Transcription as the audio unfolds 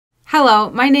Hello,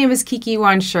 my name is Kiki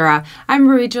Wanshura. I'm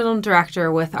a Regional Director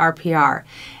with RPR.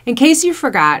 In case you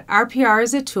forgot, RPR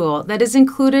is a tool that is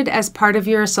included as part of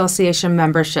your association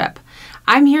membership.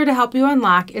 I'm here to help you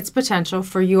unlock its potential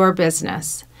for your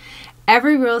business.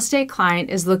 Every real estate client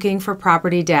is looking for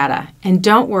property data, and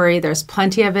don't worry, there's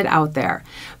plenty of it out there.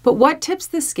 But what tips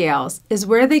the scales is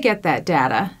where they get that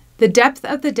data, the depth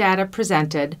of the data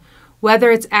presented,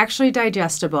 whether it's actually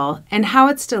digestible, and how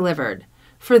it's delivered.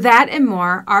 For that and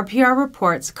more, RPR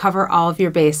reports cover all of your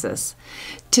bases.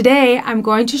 Today, I'm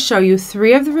going to show you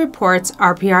 3 of the reports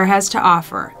RPR has to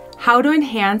offer, how to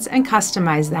enhance and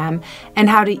customize them, and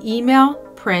how to email,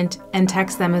 print, and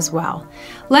text them as well.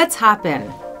 Let's hop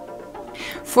in.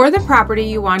 For the property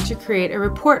you want to create a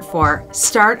report for,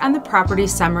 start on the property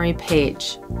summary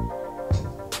page.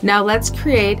 Now let's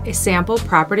create a sample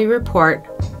property report,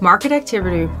 market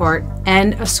activity report,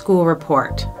 and a school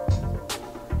report.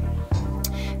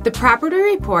 The property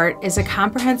report is a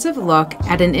comprehensive look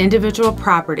at an individual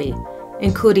property,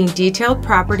 including detailed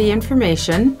property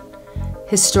information,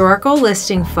 historical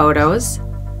listing photos,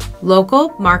 local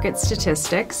market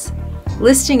statistics,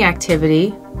 listing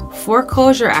activity,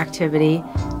 foreclosure activity,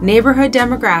 neighborhood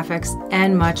demographics,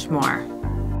 and much more.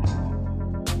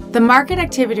 The Market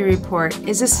Activity Report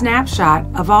is a snapshot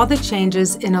of all the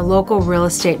changes in a local real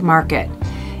estate market.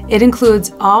 It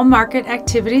includes all market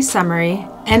activity summary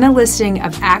and a listing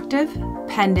of active,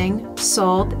 pending,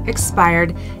 sold,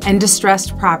 expired, and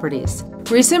distressed properties.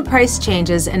 Recent price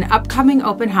changes and upcoming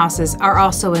open houses are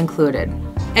also included.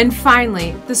 And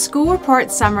finally, the school report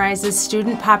summarizes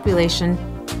student population,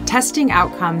 testing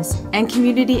outcomes, and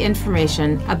community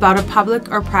information about a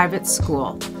public or private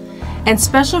school. And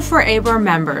special for ABoR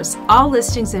members, all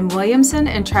listings in Williamson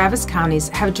and Travis counties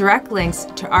have direct links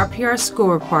to RPR school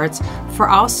reports for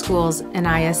all schools and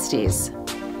ISDs.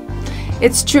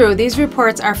 It's true, these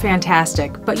reports are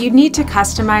fantastic, but you need to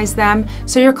customize them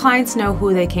so your clients know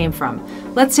who they came from.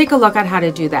 Let's take a look at how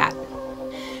to do that.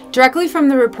 Directly from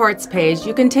the reports page,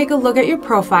 you can take a look at your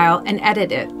profile and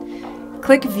edit it.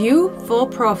 Click View Full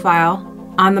Profile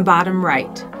on the bottom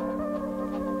right.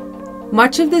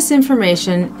 Much of this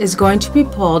information is going to be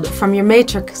pulled from your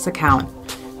Matrix account,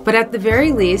 but at the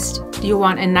very least, you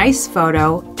want a nice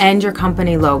photo and your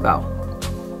company logo.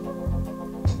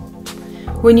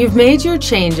 When you've made your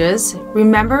changes,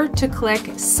 remember to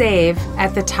click Save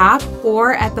at the top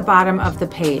or at the bottom of the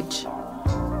page.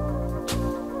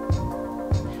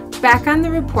 Back on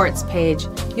the reports page,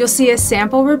 you'll see a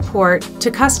sample report to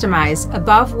customize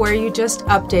above where you just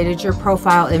updated your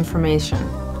profile information.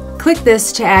 Click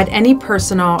this to add any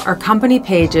personal or company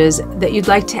pages that you'd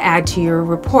like to add to your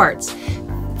reports.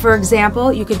 For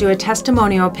example, you could do a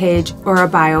testimonial page or a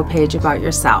bio page about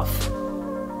yourself.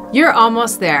 You're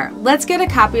almost there. Let's get a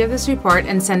copy of this report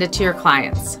and send it to your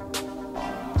clients.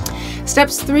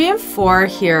 Steps 3 and 4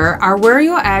 here are where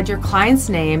you'll add your client's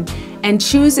name and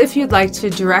choose if you'd like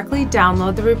to directly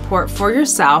download the report for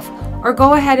yourself or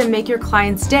go ahead and make your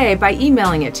client's day by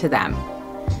emailing it to them.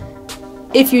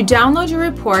 If you download your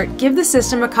report, give the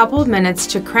system a couple of minutes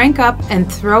to crank up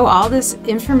and throw all this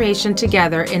information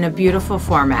together in a beautiful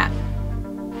format.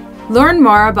 Learn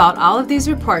more about all of these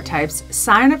report types,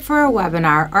 sign up for a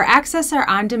webinar, or access our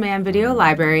on-demand video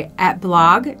library at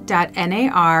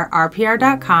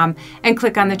blog.narrpr.com and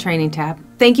click on the training tab.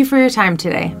 Thank you for your time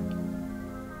today.